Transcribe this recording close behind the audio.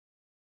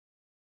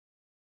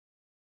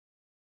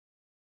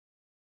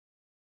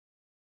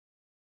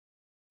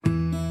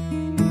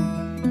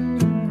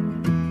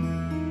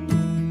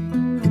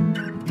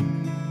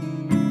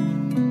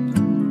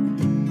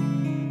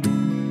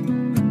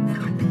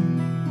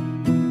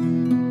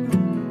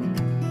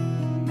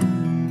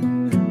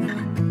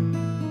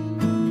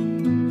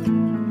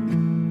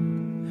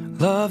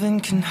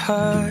can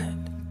hurt.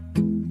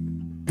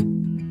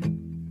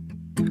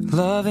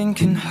 Loving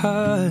can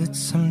hurt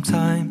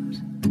sometimes,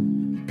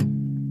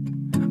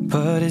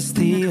 but it's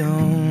the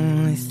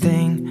only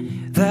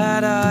thing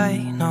that I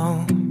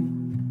know.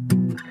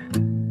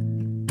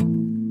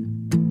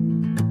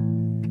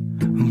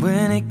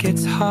 When it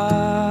gets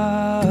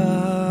hard,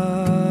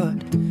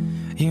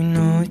 you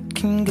know it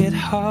can get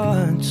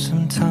hard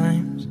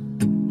sometimes.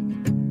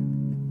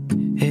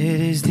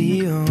 It is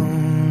the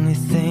only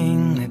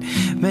thing that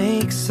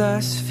makes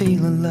us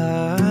feel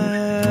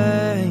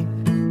alive.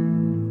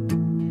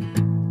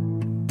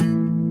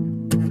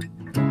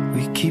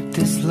 We keep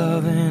this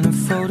love in a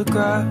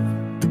photograph.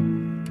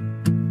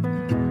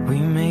 We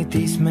made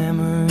these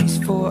memories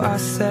for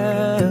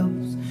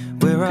ourselves,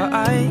 where our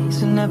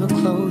eyes are never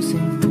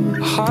closing,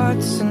 our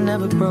hearts are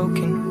never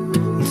broken,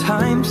 and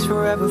time's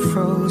forever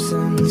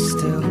frozen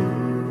still.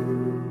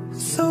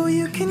 So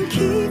you can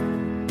keep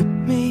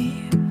me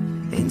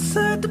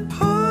inside the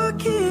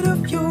pocket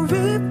of your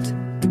ripped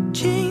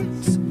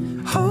jeans,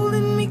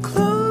 holding me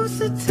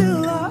closer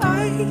till our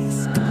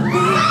eyes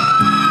meet.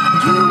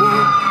 You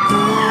won't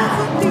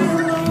ever be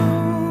alone.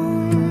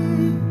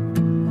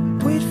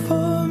 Wait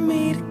for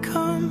me to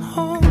come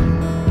home.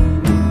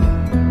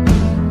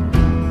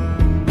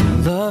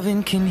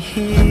 Loving can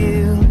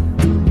heal.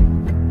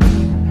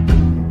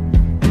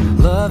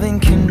 Loving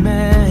can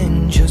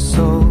mend your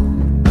soul,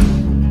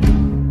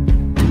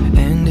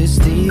 and it's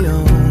the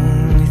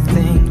only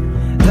thing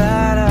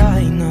that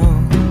I know.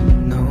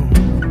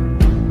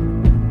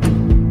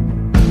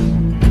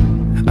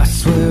 I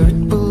swear it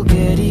will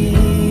get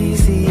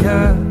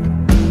easier.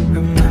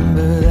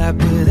 Remember that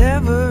with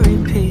every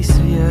piece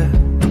of you.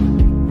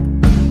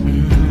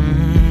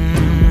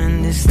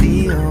 And it's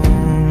the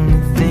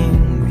only thing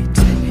we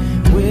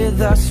take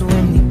with us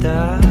when we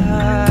die.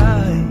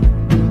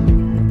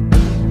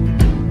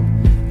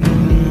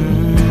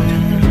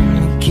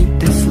 Keep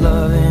this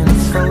love in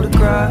its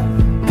photograph.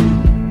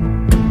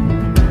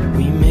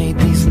 We made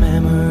these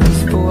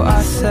memories for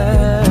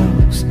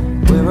ourselves,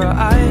 where our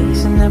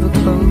eyes are never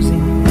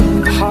closing,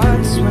 our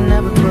hearts were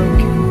never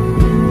broken,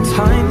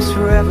 time's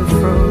forever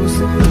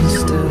frozen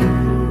still.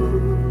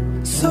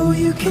 So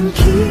you can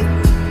keep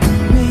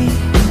me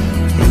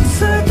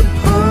inside the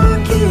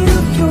pocket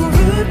of your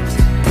ripped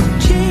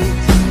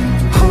jeans,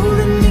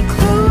 holding me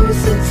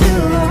closer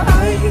till our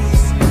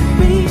eyes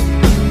meet.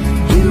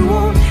 You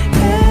won't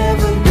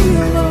ever be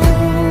alone.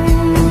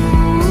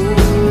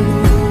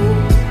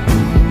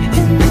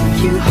 And if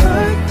you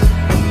hurt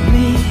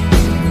me,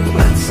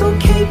 that's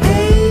okay,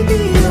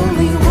 baby.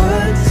 Only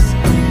words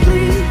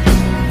bleed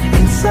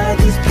inside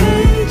these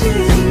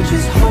pages. You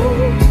just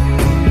hold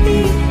me.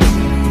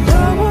 I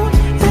won't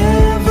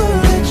ever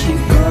let you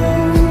go.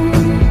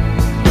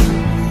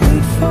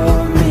 Wait for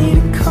me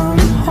to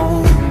come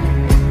home.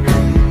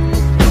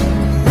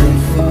 Wait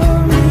for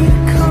me to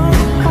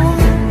come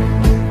home.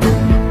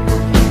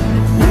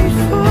 Wait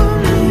for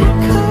me to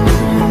come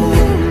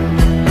home.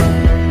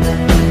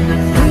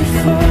 Wait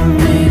for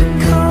me to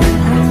come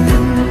home.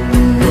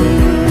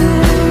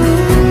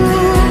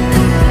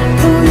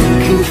 Oh, you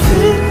can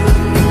fit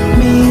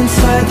me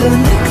inside the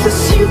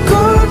necklace you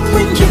got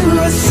when you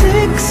were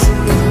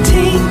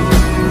 16,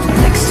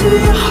 next to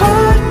your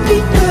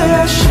heartbeat where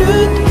I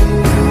should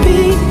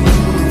be.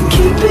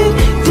 Keep it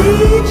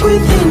deep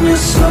within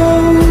your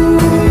soul.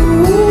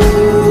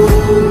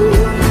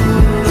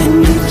 And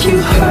if you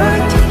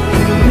hurt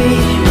me,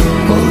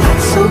 well,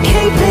 that's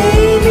okay,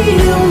 baby.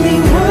 Only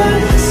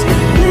words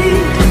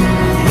bleed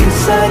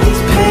inside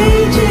these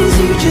pages.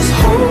 You just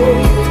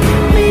hold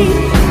me.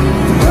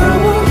 I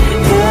won't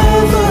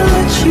ever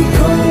let you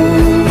go.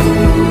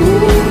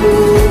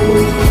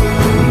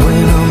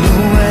 When I'm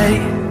away,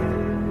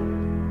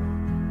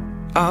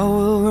 I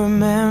will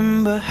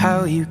remember how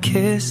you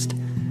kissed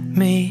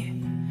me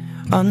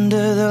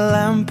under the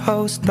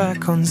lamppost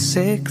back on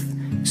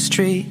 6th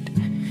Street,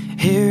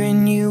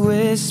 hearing you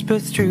whisper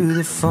through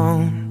the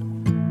phone.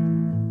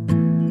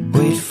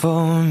 Wait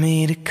for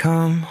me to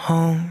come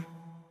home.